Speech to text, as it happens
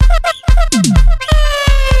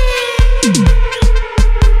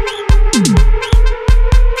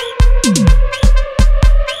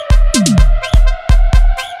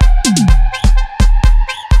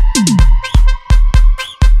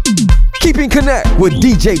Connect with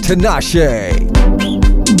DJ Tinashe.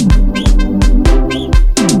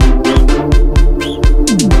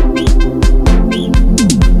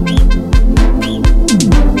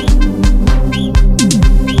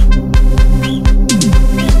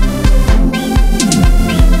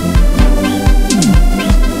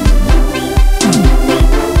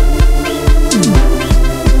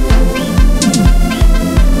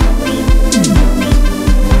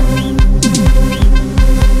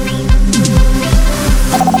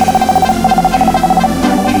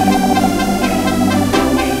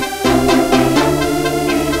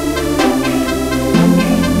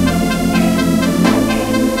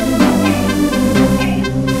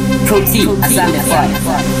 Fruity Azam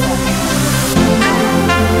FM.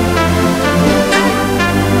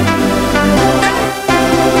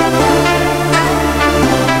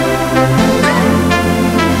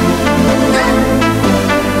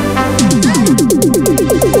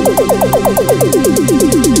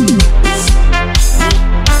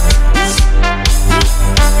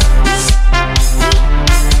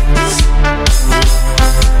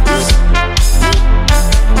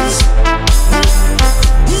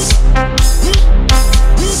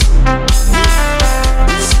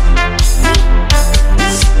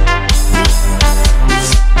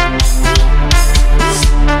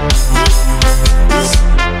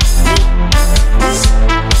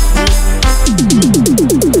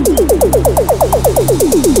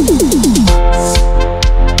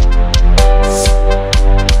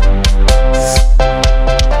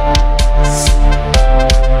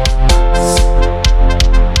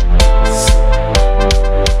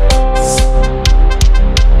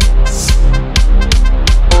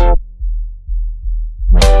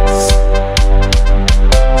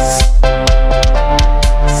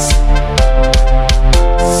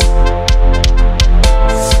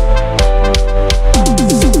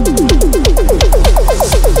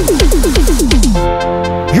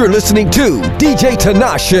 You're listening to DJ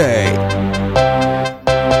Tinashe.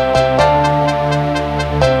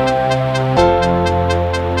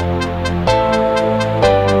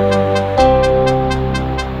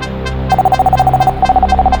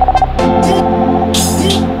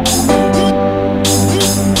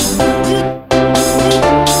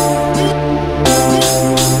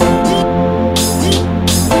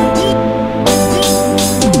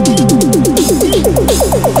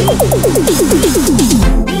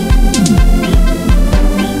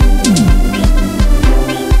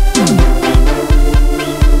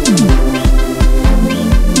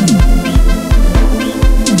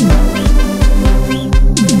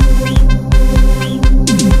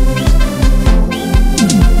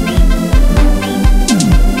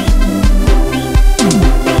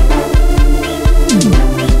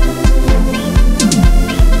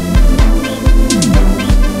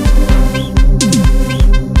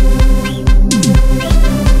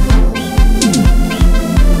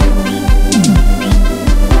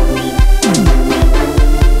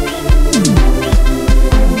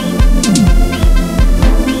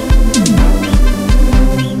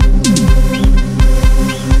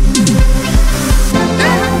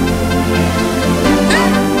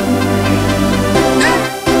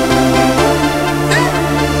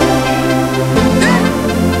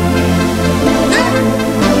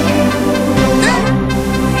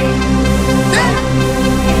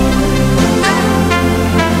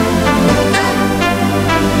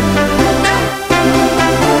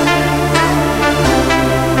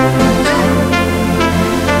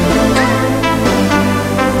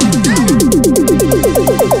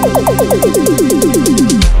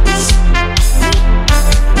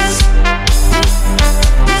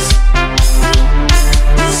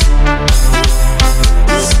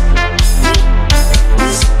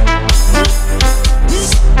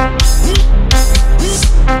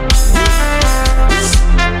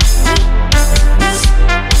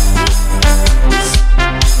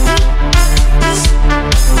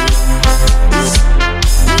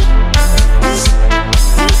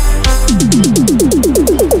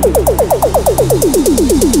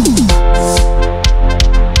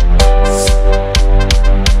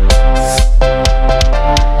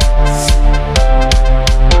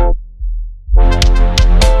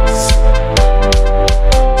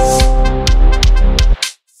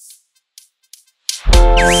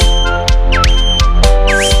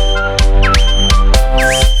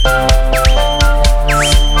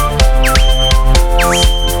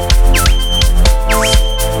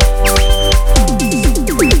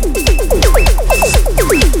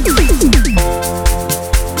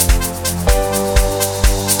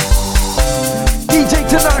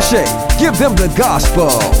 Give them the gospel.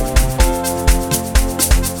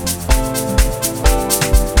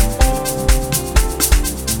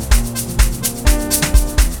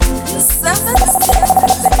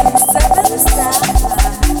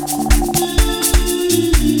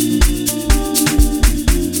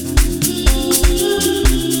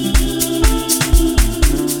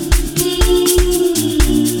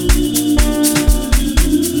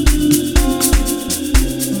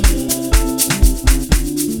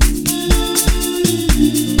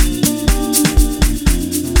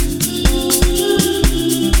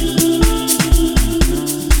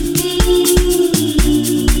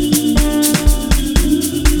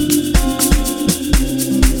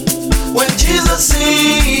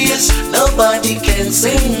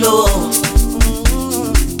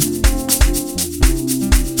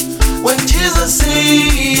 Jesus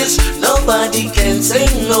says, nobody can say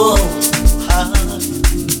no.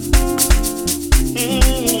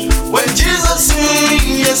 When Jesus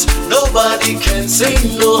says, nobody can say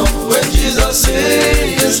no. When Jesus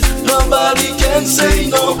says, nobody can say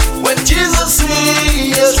no. When Jesus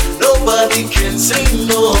says, nobody can say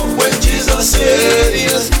no. When Jesus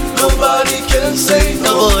says, nobody can say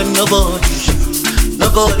no. Nobody,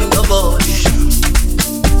 nobody, nobody,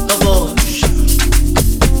 nobody.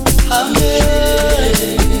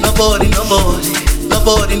 Amen. Nobody, nobody,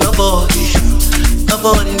 nobody, nobody,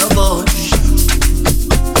 nobody, nobody.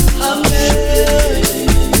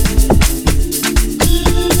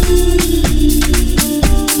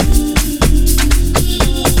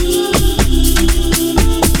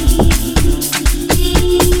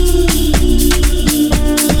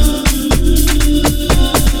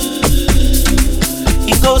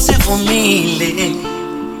 Inkosi vumile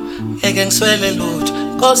ngeke ngiswele lutho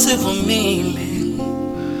Inkosi vumile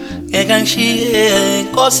ngeke ngishiye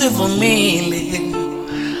Inkosi vumile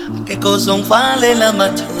ngeke uzongivalela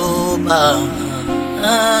mathuba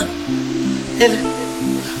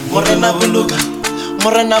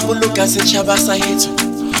Morena buluka setšhaba sa hetso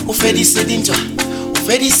o fedise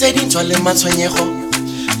dintwa le matshwenyego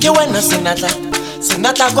ke wena senatla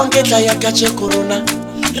kwa nketla ya ka tše corona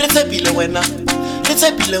re tshepile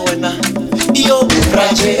wena yo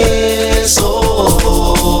brajeso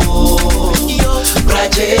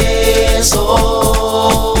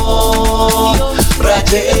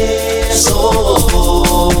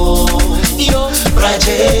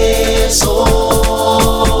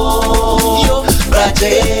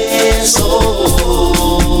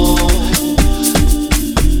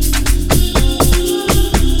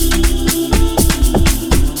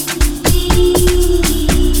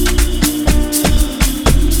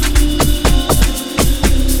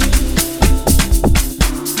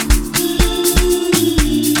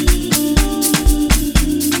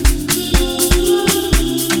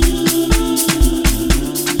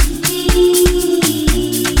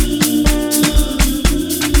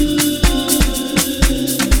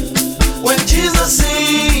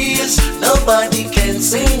Nobody can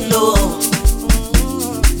say no.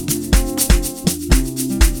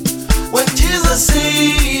 When Jesus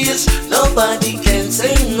says, nobody can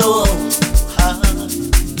say no.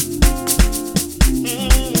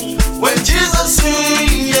 When Jesus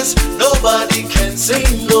says, nobody can say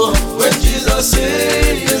no. When Jesus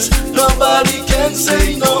says, nobody can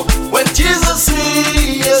say no. When Jesus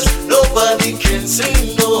says, nobody can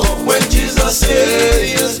say no. When Jesus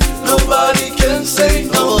says, nobody can say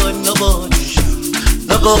no.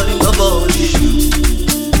 Nobody, nobody,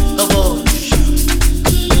 nobody.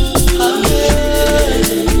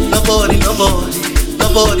 Amen. Nobody, nobody,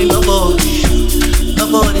 nobody, nobody,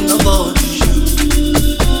 nobody, nobody.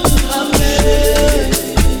 Amen.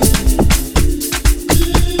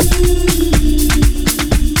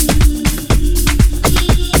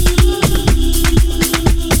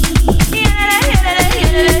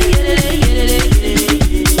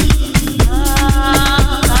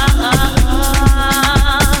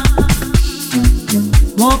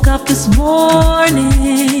 Woke up this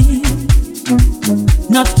morning,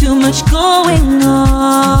 not too much going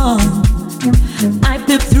on. I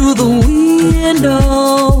peeped through the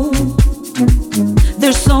window,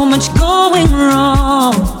 there's so much going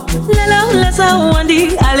wrong. Lelo lesa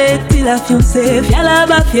wandi aleti la fiancé, fiala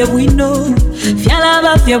ba fie wino,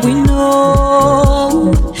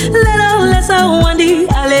 Lelo lesa wandi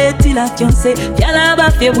aleti la fiancé, fiala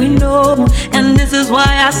ba fie wino. And this is why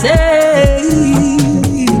I say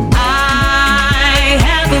I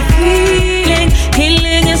have a feeling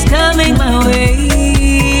healing is coming my way.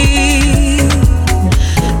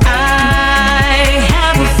 I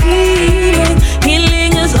have a feeling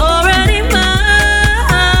healing is already mine.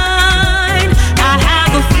 I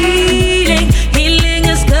have a feeling healing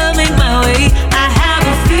is coming my way. I have a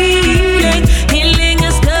feeling healing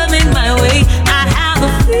is coming my way. I have a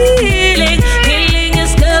feeling healing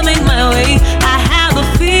is coming my way. I have a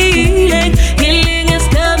feeling healing is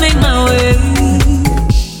coming my way.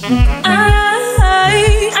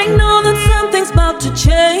 I know that something's about to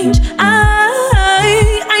change.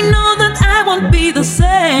 I know that I won't be the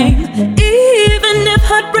same. Even if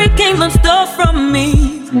heartbreak came in store from me,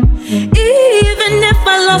 even if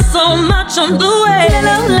I lost so much on the way.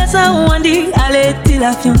 Laisse wandi aleti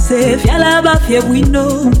la fiancé, fiala ba fie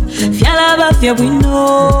wino,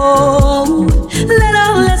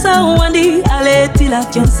 Laisse wandi aleti la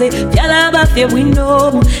fiancé, fiala ba fie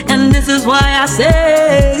wino. And this is why I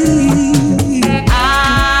say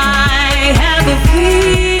I have a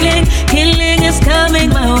feeling healing is coming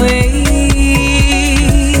my way.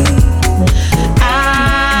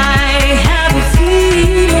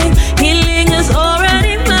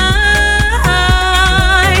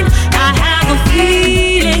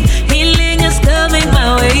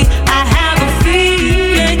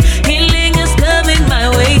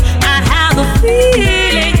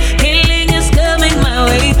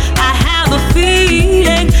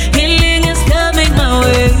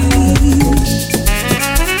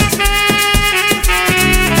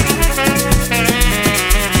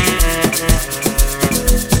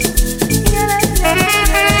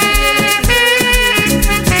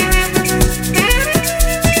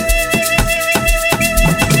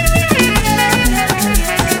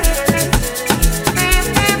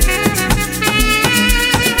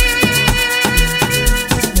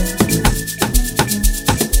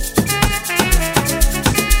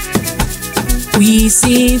 We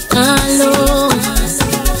see follow.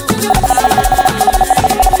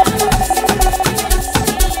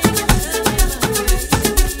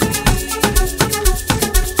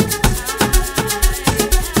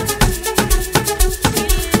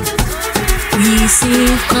 We see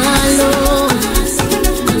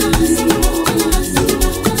follow.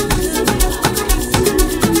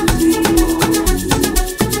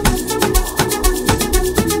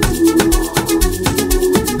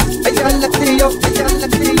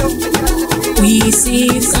 We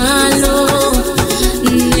see follow.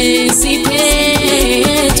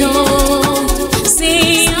 Nesipeto.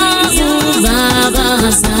 See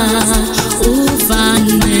abubabaza.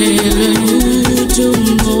 Ufanele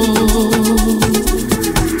utumo.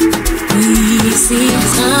 We see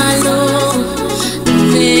follow.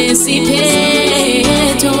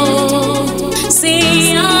 Nesipeto.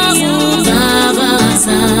 See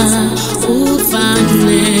abubabaza.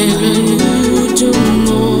 Ufanele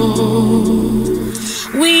utumo.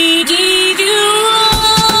 We give you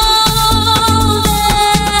all the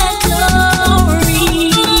glory.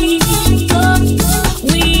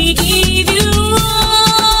 We give you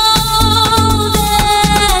all the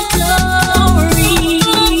glory.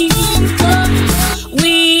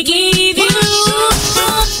 We give you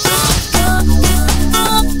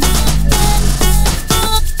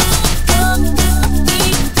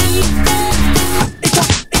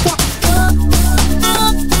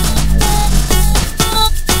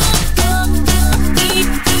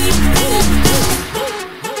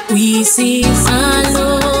we see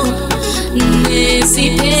follow.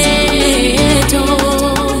 Nesipeto.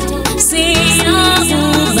 See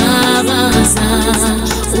abubabaza.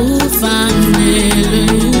 Ufanele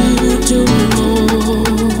utumo.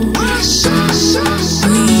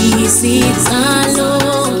 We see follow.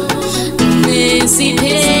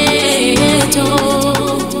 Nesipeto.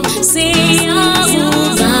 See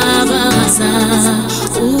abubabaza.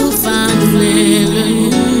 Ufanele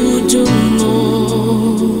utumo.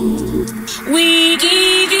 We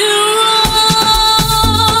give you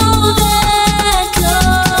all the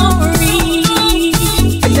glory.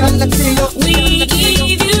 We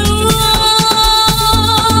give you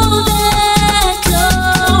all the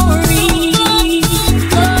glory.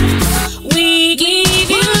 We give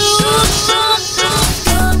you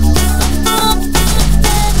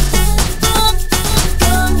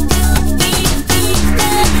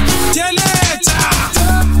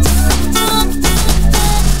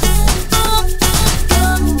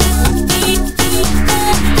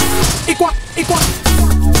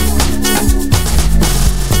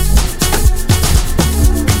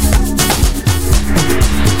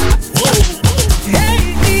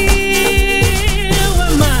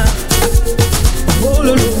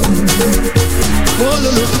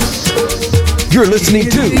You're listening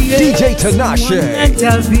to DJ Tinashe.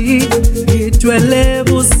 David, itwele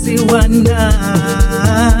busiwana.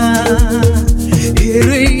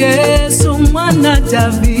 Iri Yesu mwana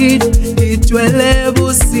David, itwele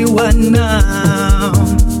busiwana.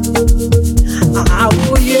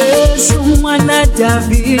 Awo Yesu mwana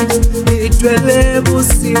David, itwele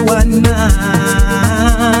busiwana.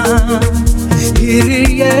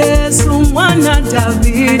 Iri Yesu mwana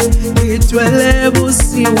David, itwele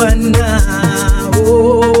busiwana.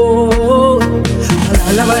 Oh,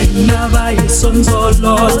 balalaba inaba isonzo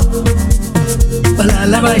Lord,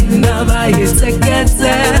 balalaba inaba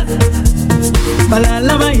isekete,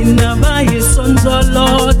 balalaba inaba isonzo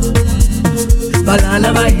Lord,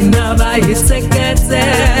 balalaba inaba isekete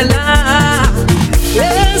la.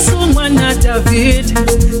 Yesu mwana David,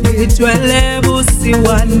 itwele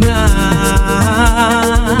busiwana.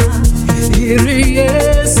 Iri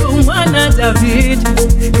Yesu mwana David,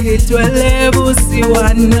 itwele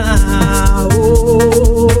busiwana.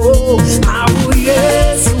 Oh, awu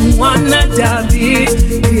Yesu mwana David,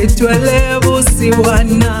 itwele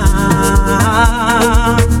busiwana.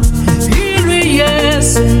 Iri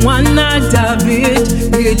Yesu mwana David,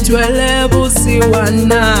 itwele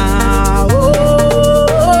busiwana. Oh.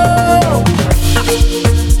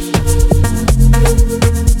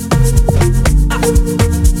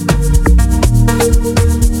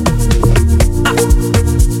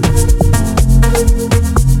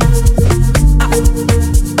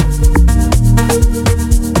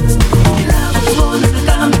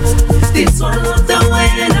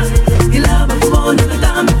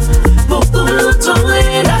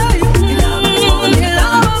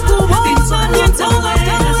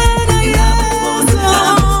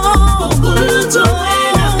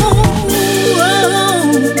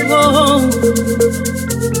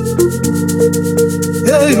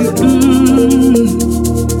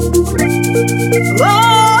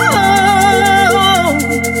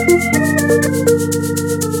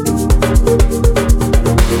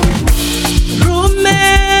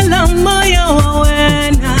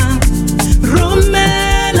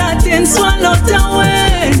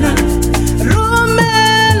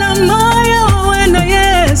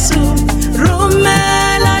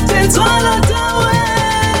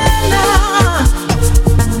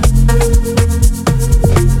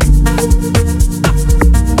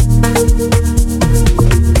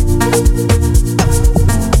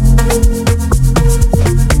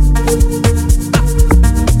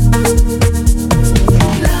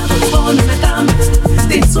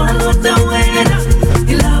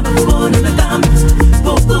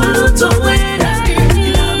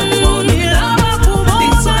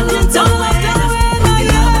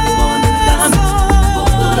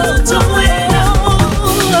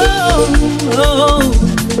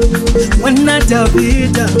 Wana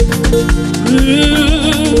Davida,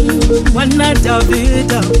 Wana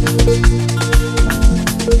Davida,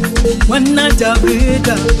 Wana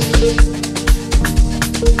Davida.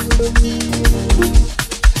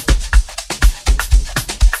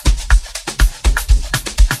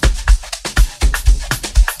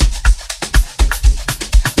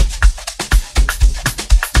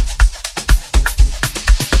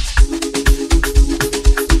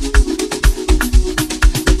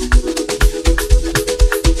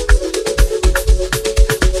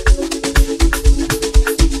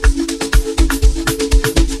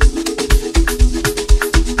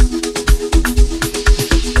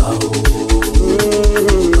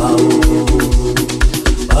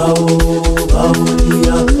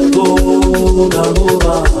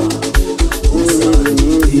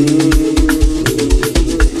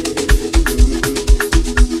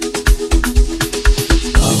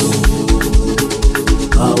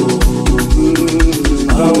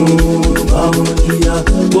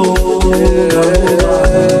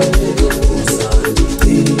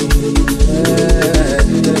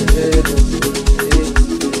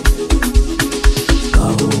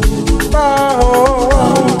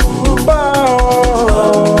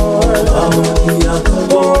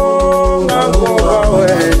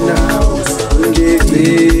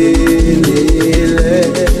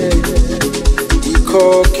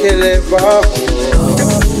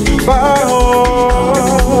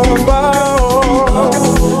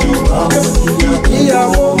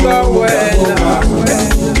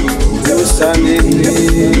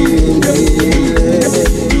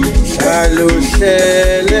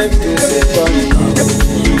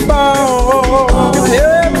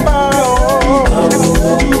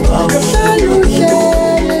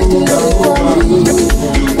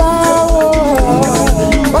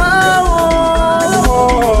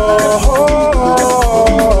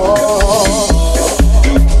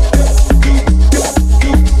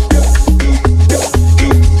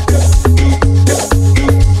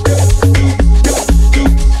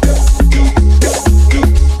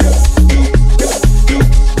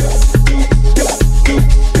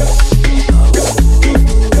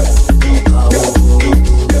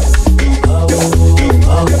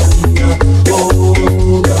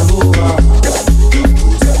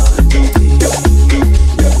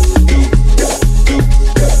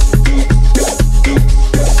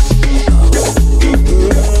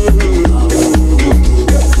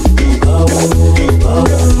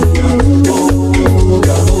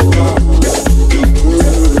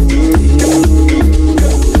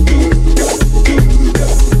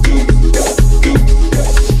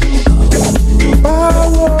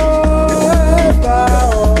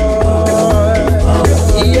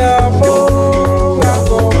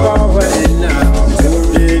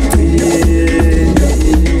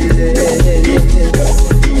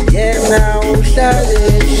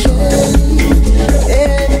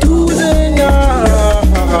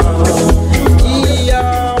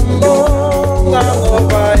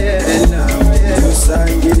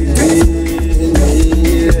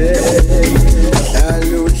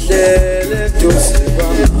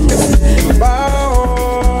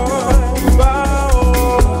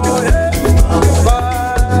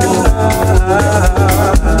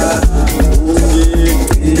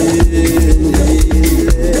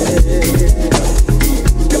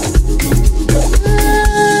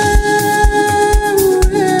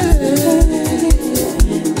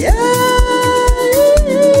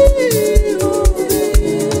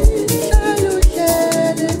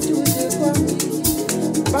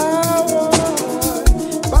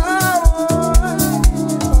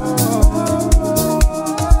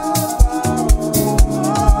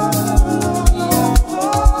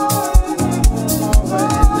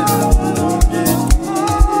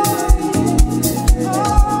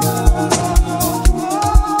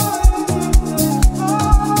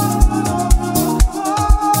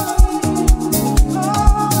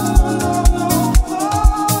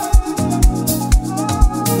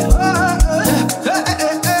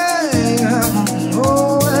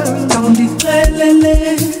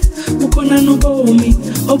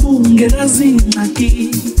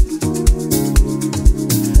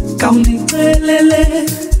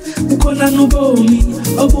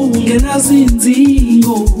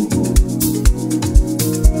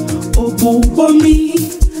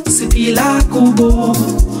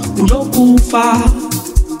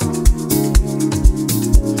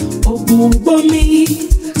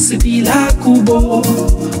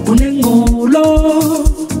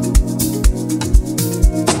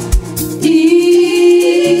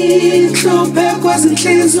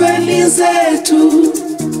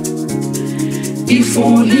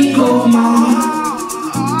 ifoni ngoma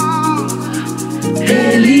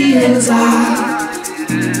Eliezer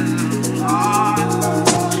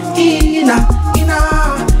Isa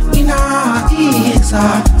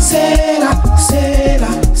Sela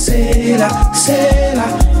Ina Isa Sela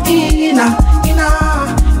Ina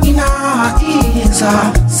Isa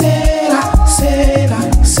Sela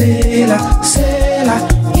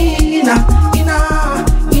Ina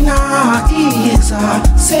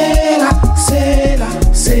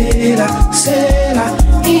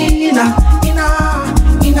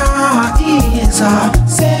Isa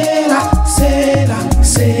Sela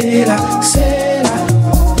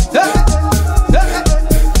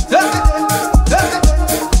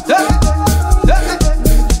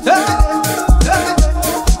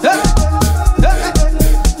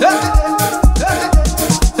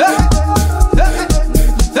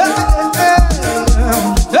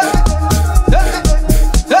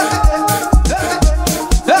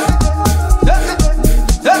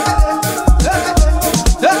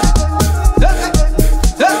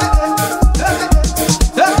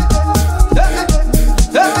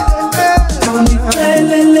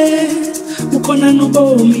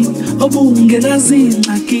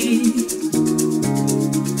Obungenazingxaki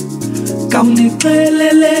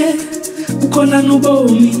Kamnixelele ukhona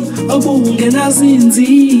nobomi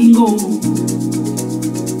obungenazinzingo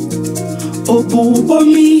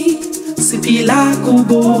Obubomi siphila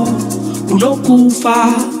kubo unokufa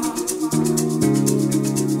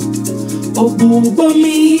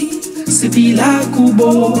Obubomi siphila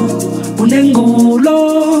kubo unengulo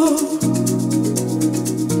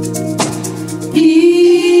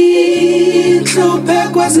Inhluphe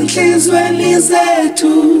kwezinhlizweni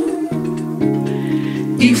zethu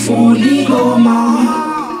ifoni ngoma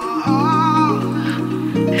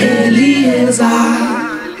Eliezer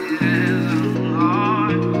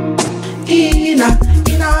Ina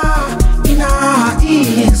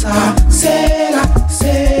Isa Sela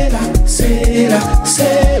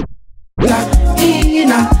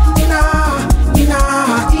Ina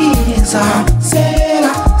Isa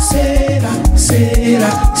Sela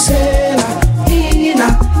Ina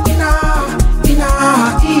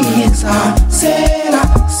Isa Sela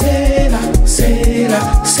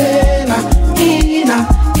Ina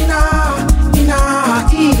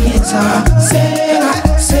Isa Sela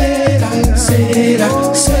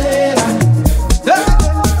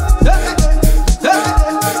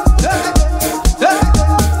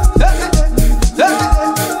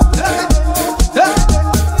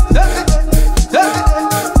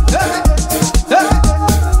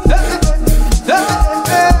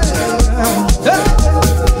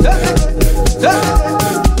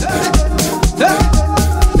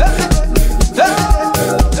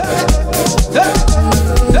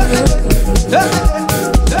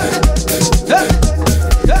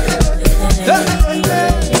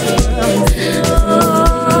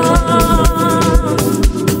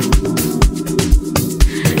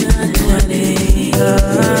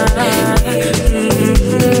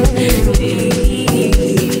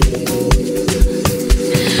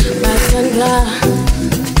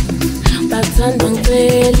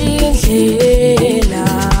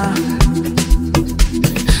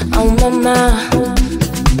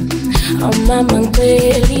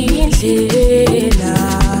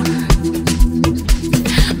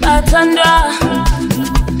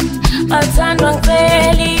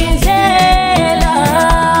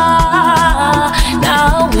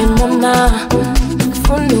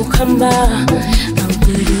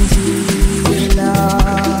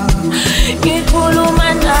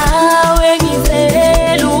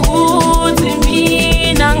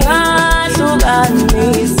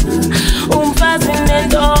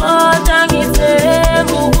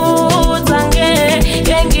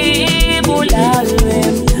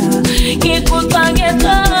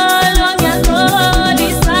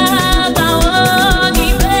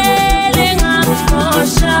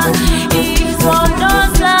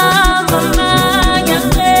Mama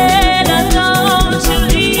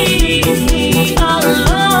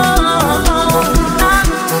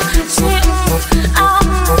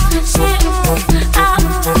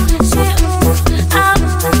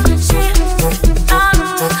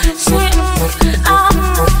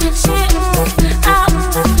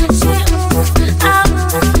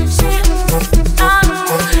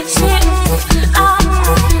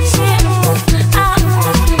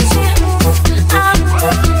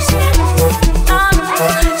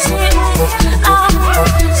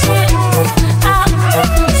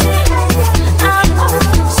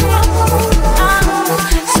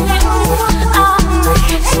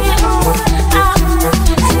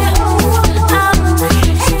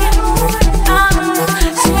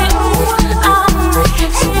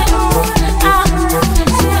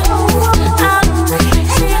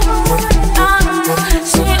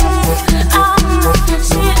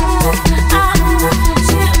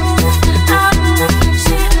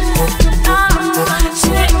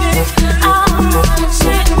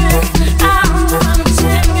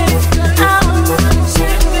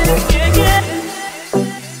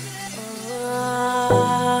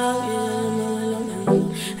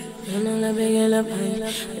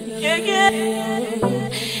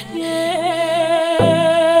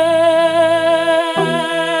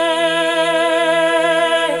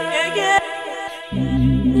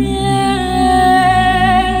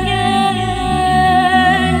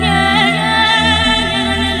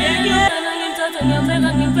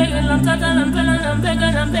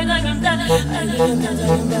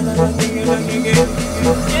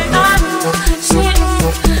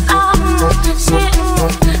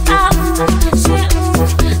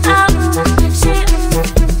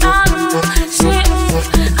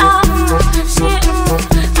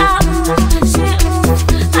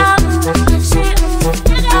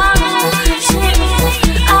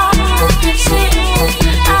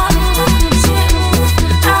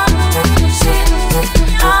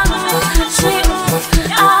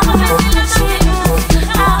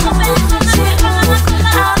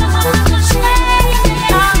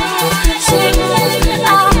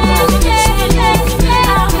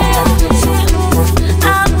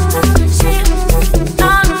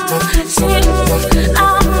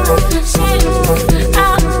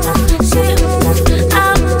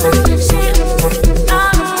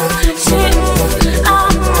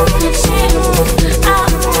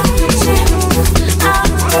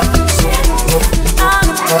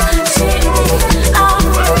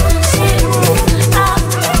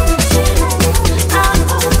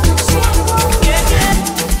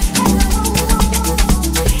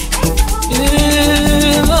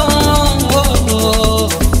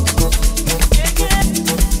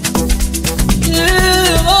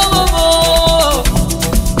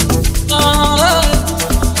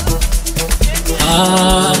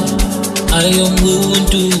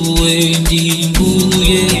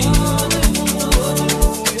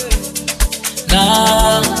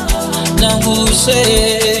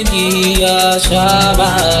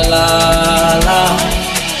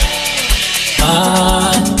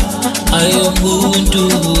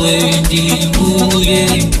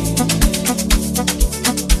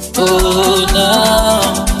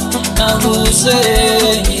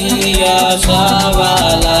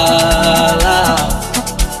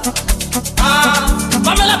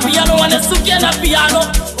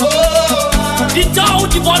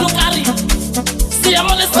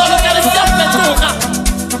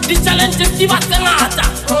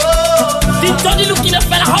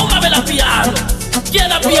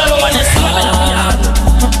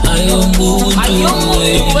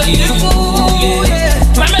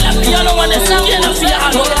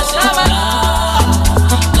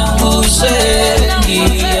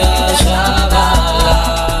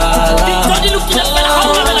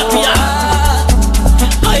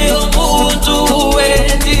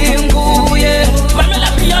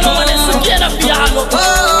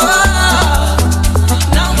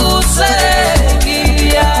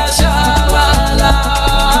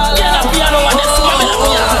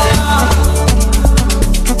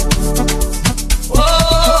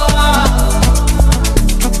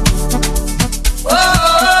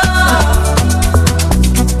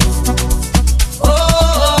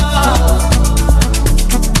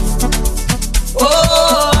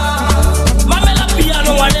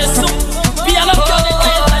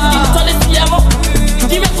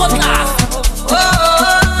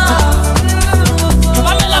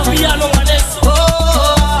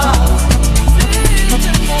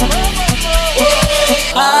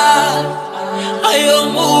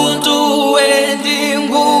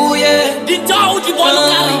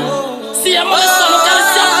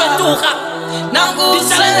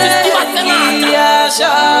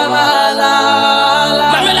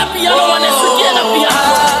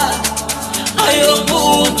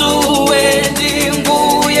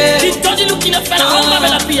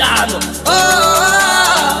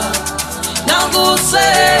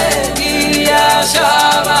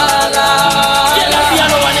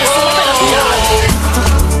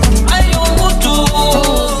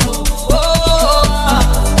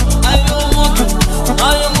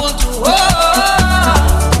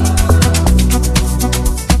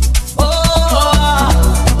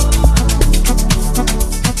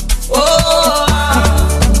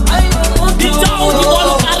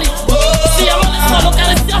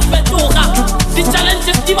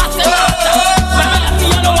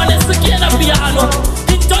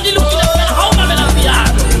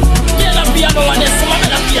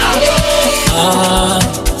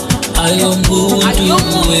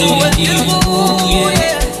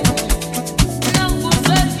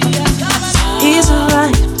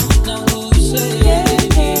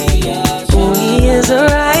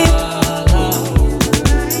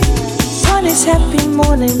Happy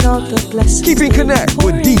morning, all all the blessings. Keep in connect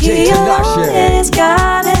with DJ Tinashe. He is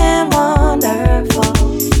God and wonderful.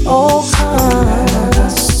 Oh, come let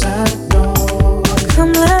us adore.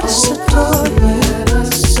 Come let us adore you.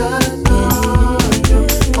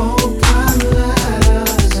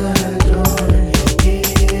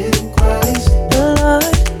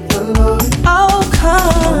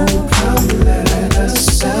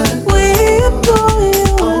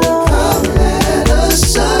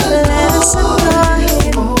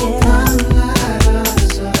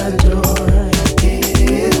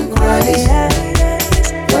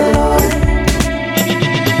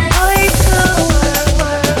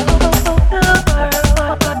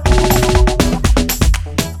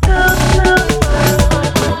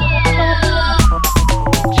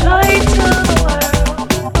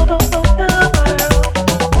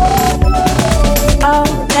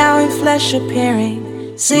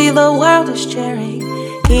 Appearing, see the world is cheering.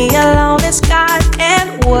 He alone is God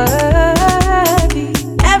and worthy.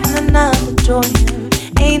 Heaven and earth adore Him.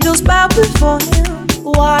 Angels bow before Him.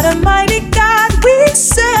 What a mighty God we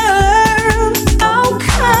serve. Oh,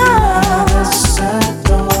 come, let us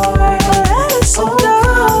adore. Let us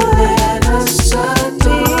adore. Let us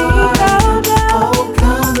adore. Oh,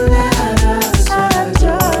 come, let us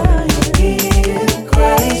adore. He is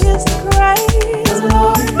great,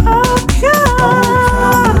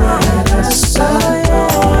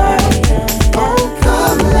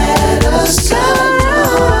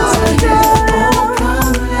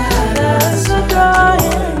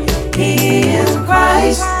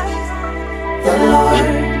 the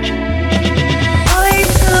Lord.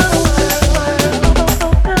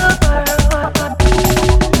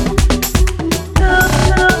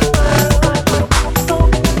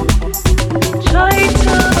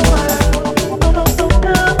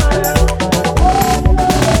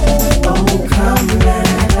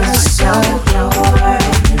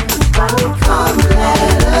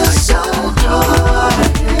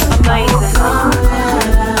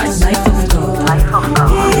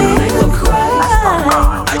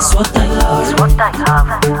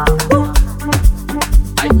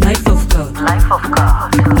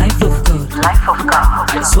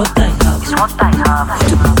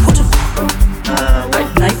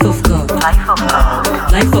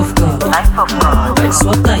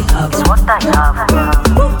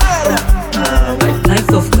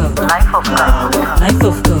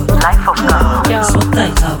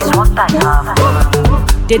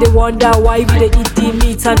 They wonder why we dey eat the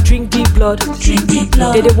meat and drink the blood.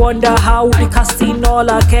 They wonder how we casting all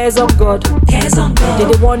our cares on God.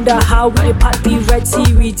 They wonder how we part the Red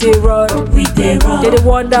Sea with a rod. They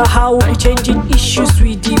wonder how we changing issues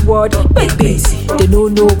with the word. Baby, they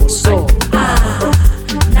don't know what's up.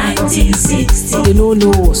 1960. They don't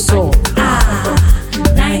know what's up.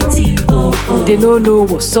 1900. They don't know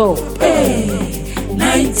what's up.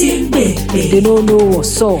 19 baby. They don't know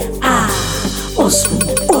what's up. Us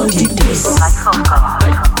all the days. Life of God.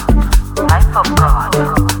 Life of God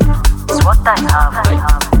is what I have.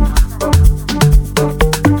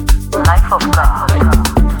 Life of God.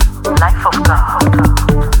 Life of God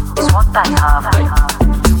is what I have.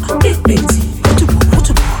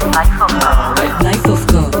 Life of God. Life of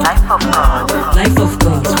God. Life of God. Life of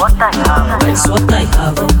God is what I have. It's what I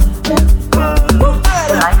have.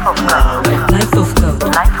 Life of God. Life of God.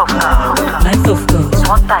 Life of God. Life of God is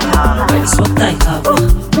what I have. It's what I have.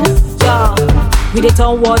 We dey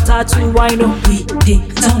turn water to wine. We dey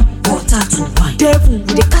turn water to wine. Devil,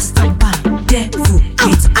 we dey cast and bind. Devil, we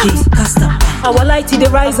dey cast and bind. Our light dey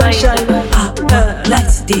rise and shine. Our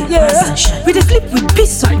light dey rise and shine. We dey sleep with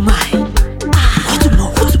peace of mind.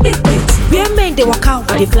 Where men they walk out,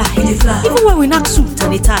 they fly. Even when we knock suit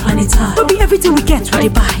and a tie. Don't be everything we get, we they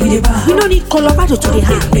buy. We don't need Colorado to the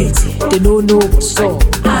high. They don't know what's up.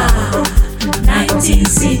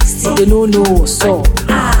 1960. They don't know what's up.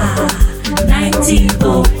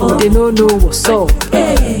 1900. They don't know what's up.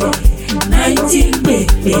 19 baby.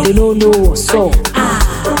 They don't know what's up.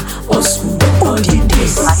 Us all the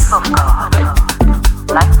days. Life of God.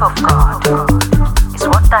 Life of God is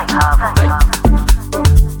what I have.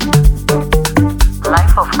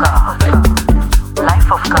 Life of God.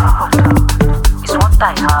 Life of God is what I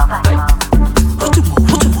have.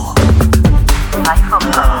 Life of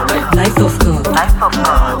God. Life of God. Life of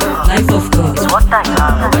God. Life of God is what I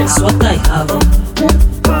have. It's what I have.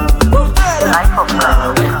 Life of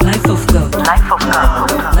God. Life of God. Life of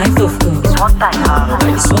God Life of God is what I have.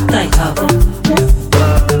 It's what I have.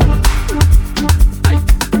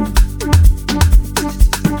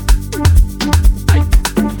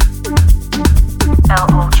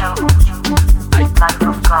 L-O-G, life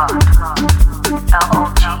of God.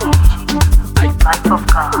 L-O-G, life of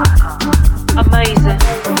God.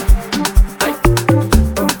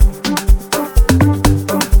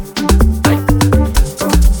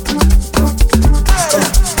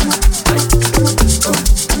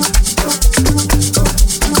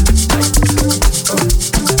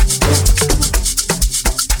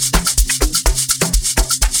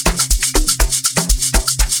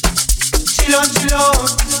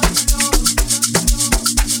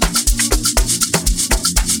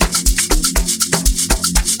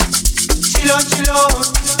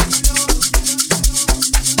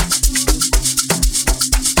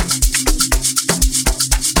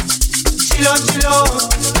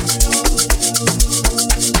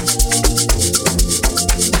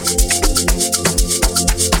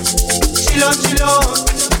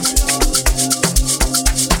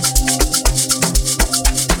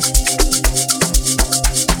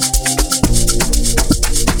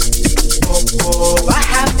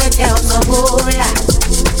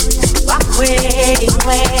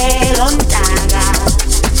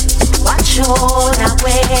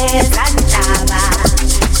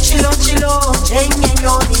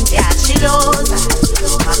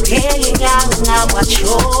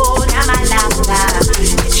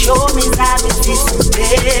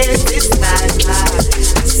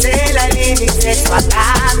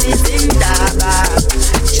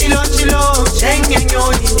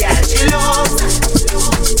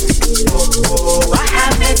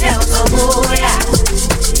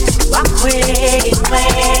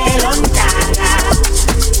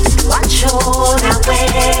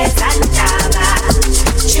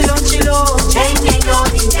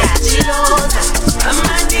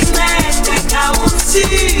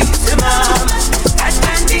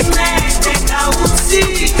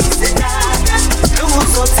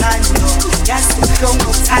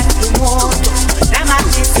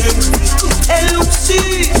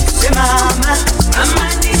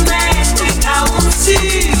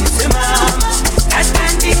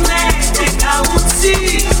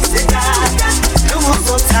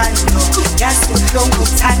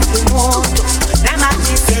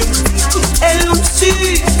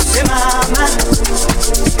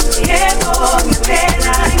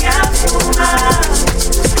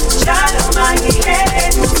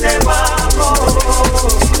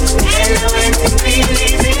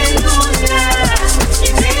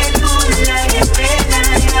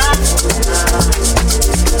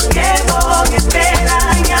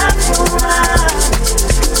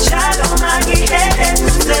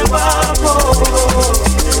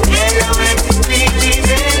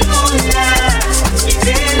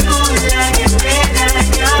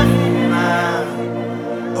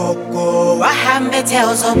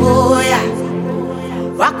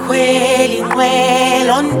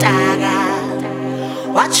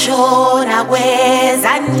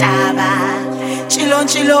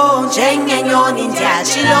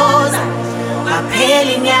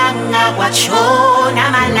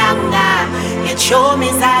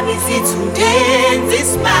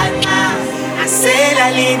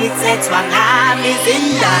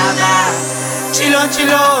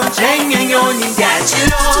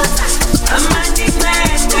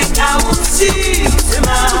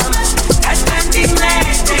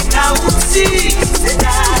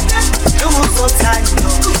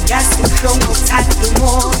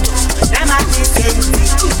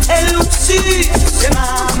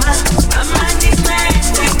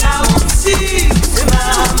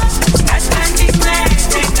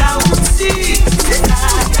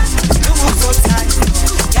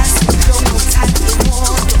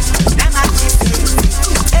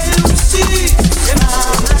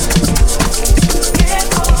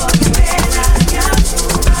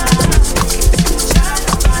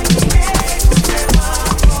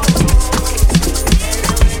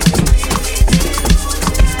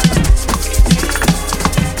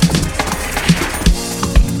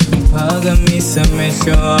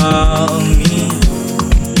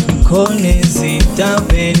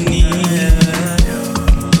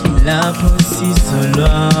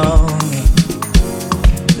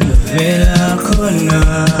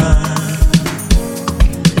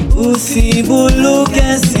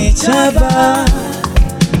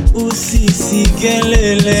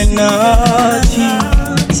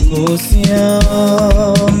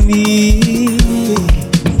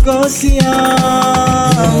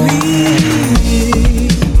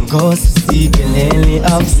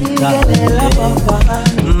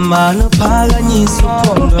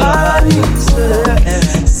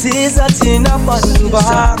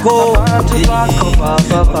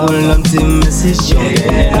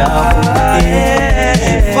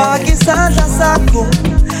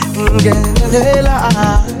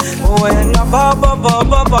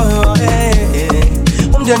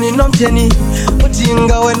 Umjeni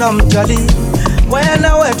ujinga wena mjali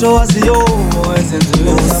wena weto wazio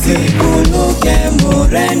usibuluke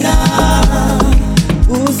murena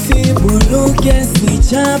usibuluke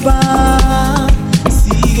sichaba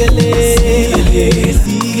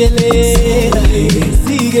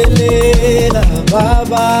sigelela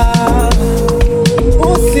baba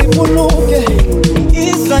usibuluke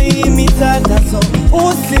iswa imithandazo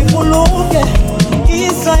usibuluke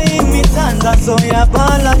iswa imithandazo ngazoya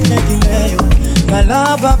bala negileyo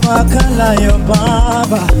kalaba bakalayo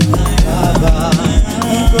baba baba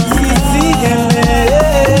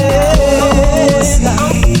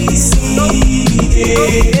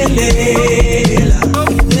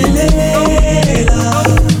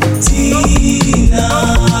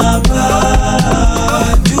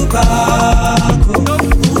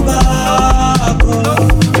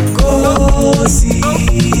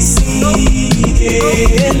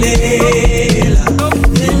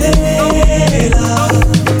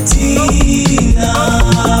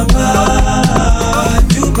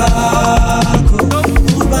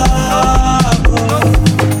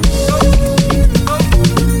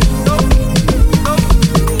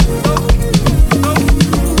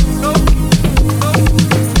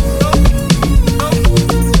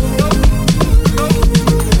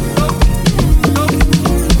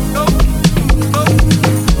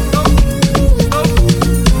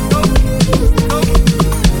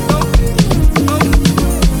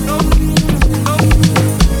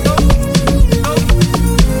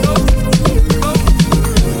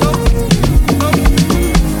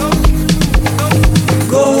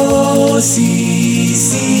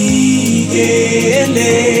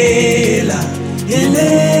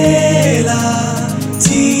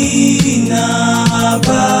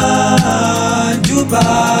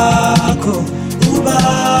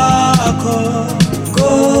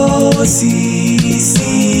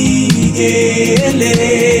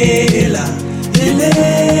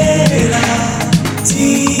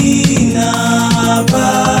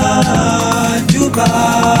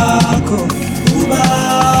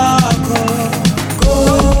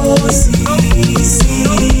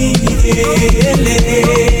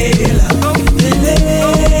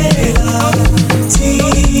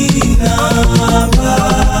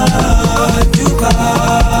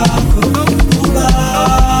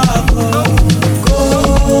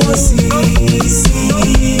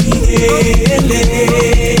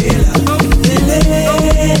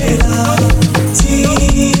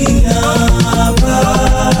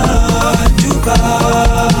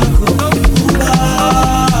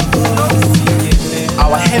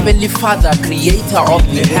Father, creator of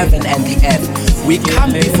the heaven and the earth, we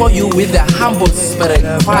come before you with a humble spirit,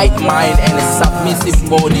 quiet mind, and a submissive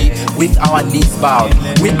body with our knees bowed.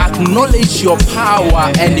 We acknowledge your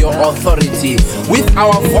power and your authority. With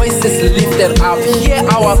our voices lifted up, hear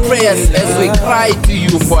our prayers as we cry to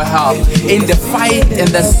you for help in the fight and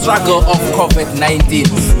the struggle of COVID-19.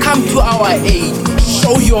 Come to our aid.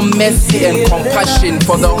 Show your mercy and compassion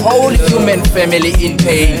for the whole human family in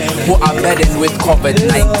pain who are burdened with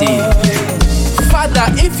COVID-19. Father,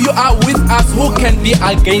 if you are with us, who can be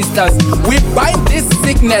against us? We bind this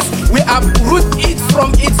sickness, we uproot it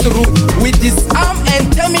from its root, we disarm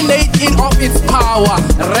and terminate it of its power,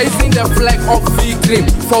 raising the flag of victory,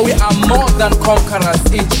 for we are more than conquerors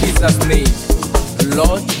in Jesus' name.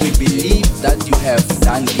 Lord, we believe that you have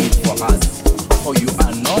done it for us, for you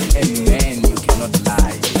are not a man, you cannot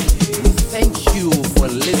lie. We thank you for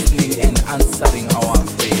listening and answering our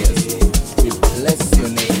prayers. We bless your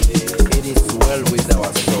name. It is well with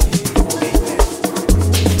our soul.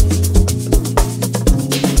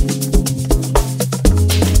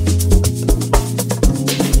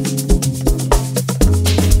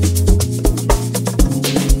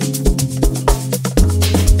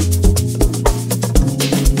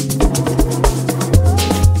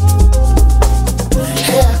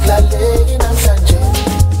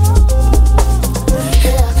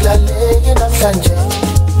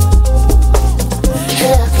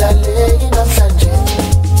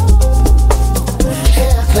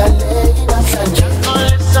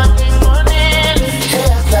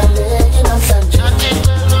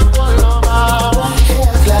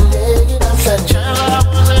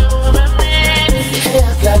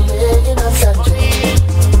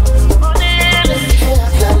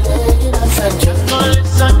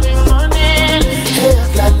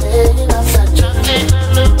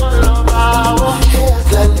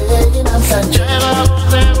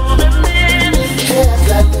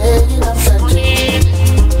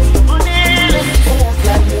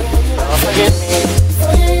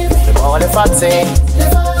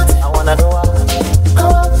 I wanna go out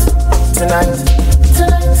tonight.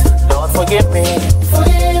 Lord, forgive me.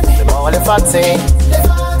 The more if I say,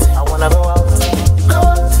 I wanna go out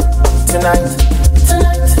tonight.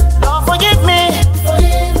 Lord, forgive me.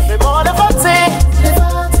 The more if I say,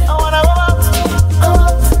 I wanna go out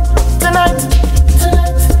tonight.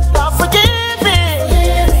 Lord, forgive me.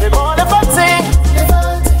 The more if I say,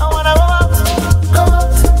 I wanna go out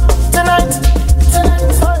tonight.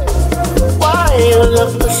 Why you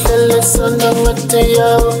look so long at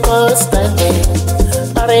your first time?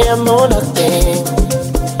 Mariamo nothing.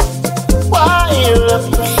 Why you look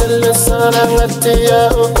the sun and let the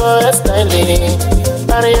uko styling?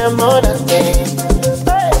 Mariamo nothing.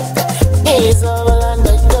 He's all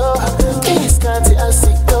under yo. He's got the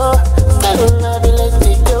asiko. I don't love you like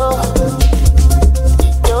the yo.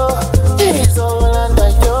 He's all under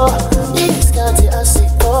yo. He's got the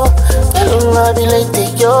asiko. I don't love you like the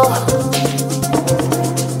yo.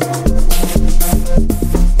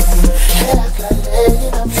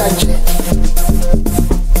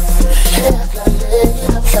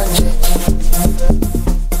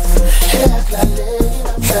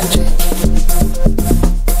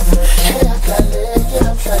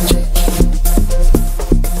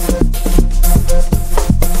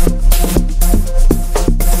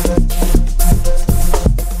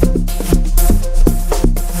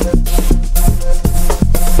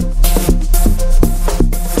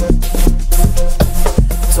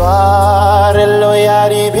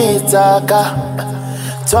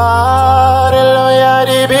 Twarelo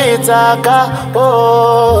yari bitaka,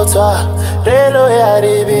 oh twarelo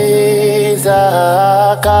yari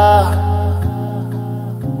bitaka,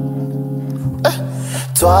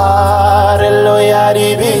 twarelo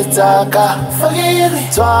yari bitaka, forgive me.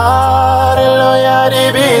 Twarelo yari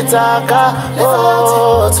bitaka,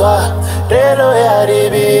 oh twarelo yari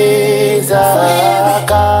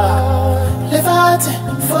bitaka. Levante,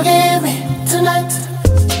 forgive me tonight.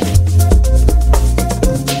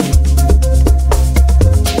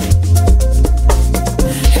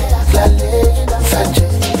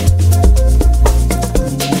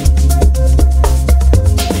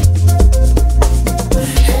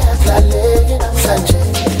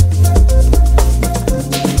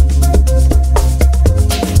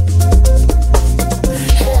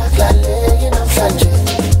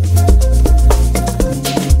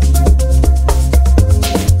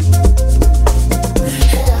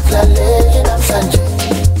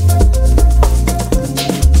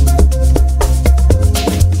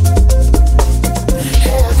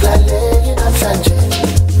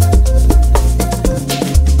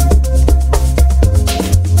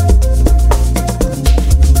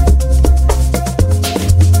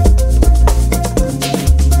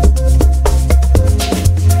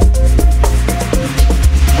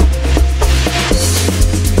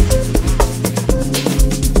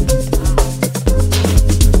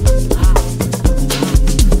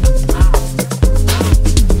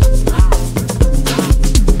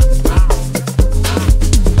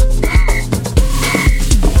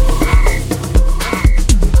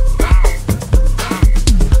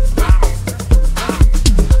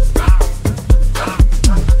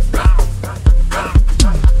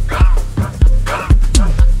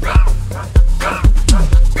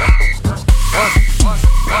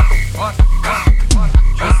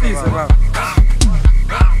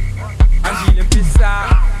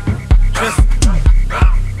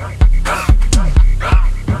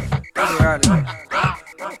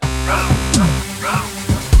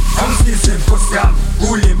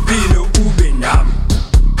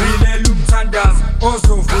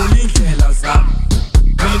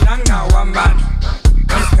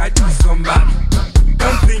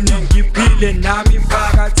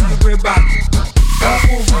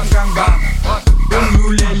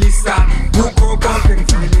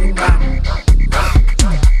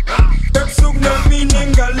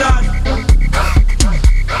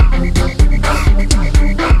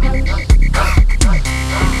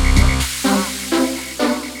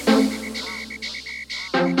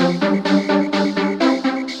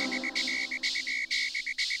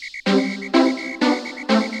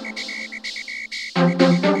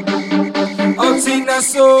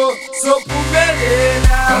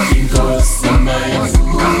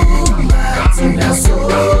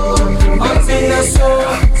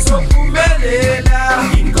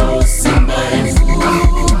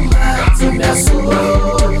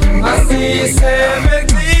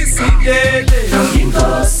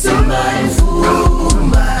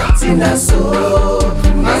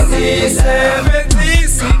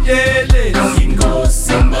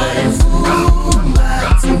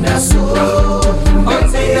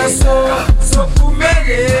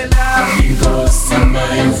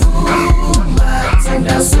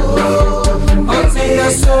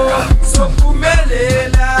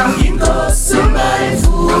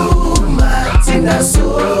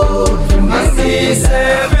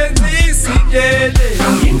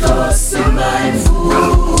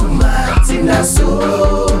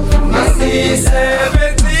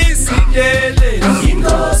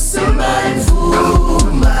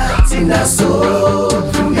 Naso,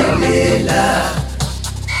 Melela.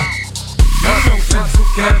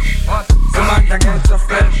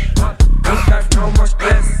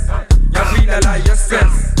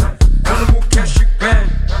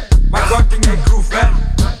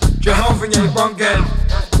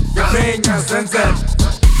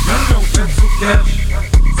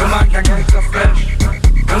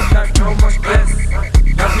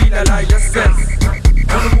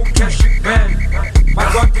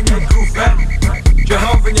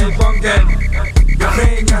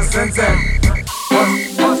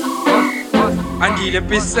 Gile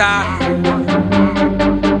pisa.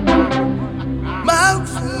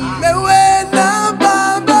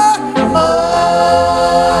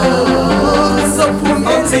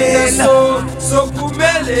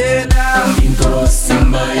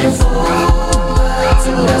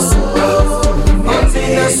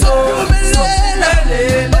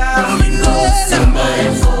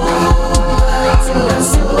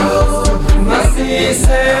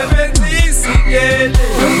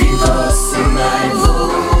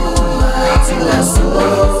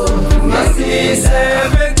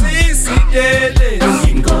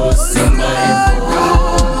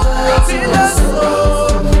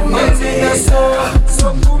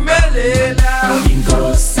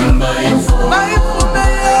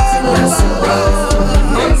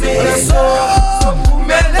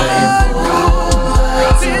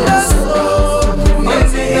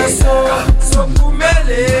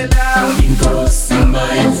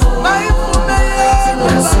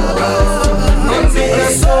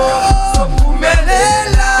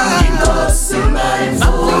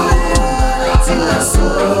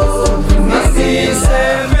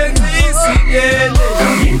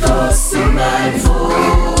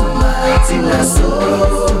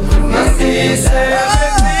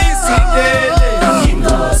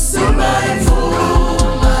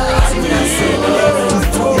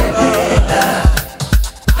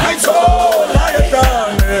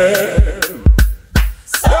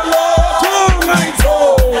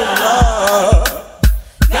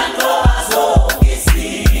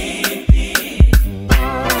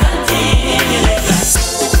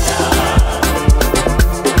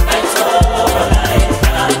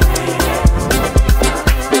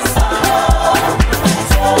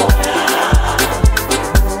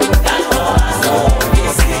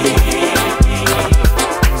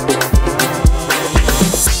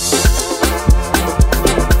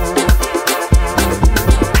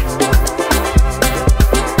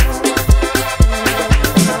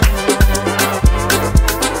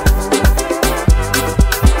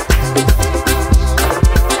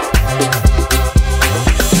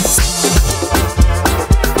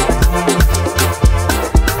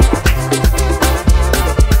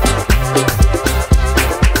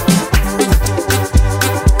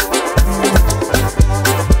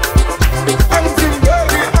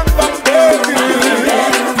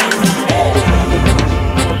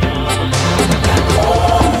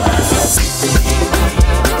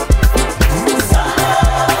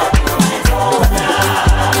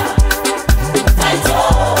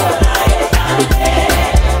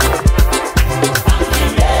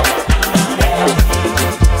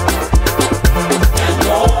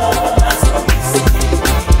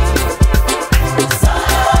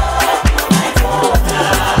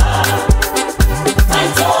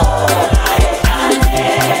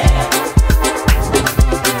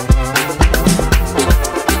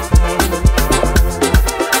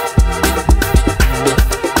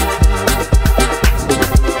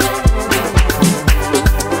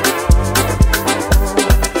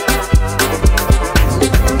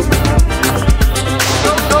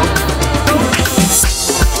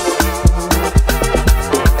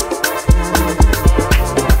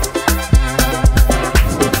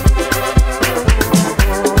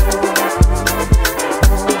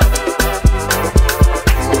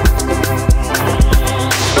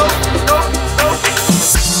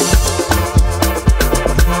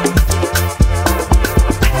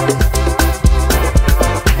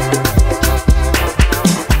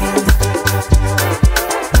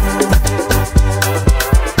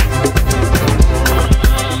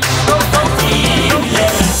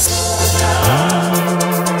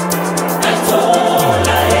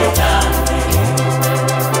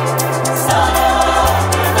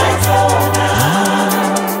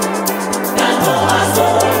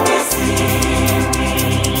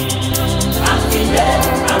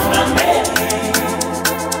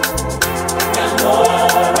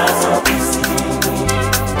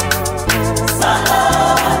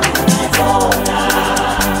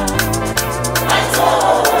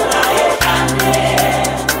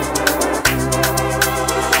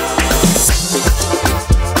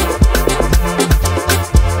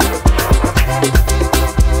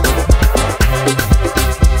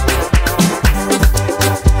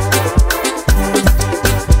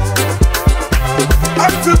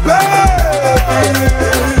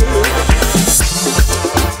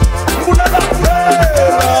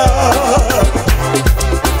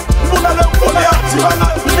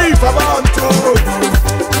 Abantu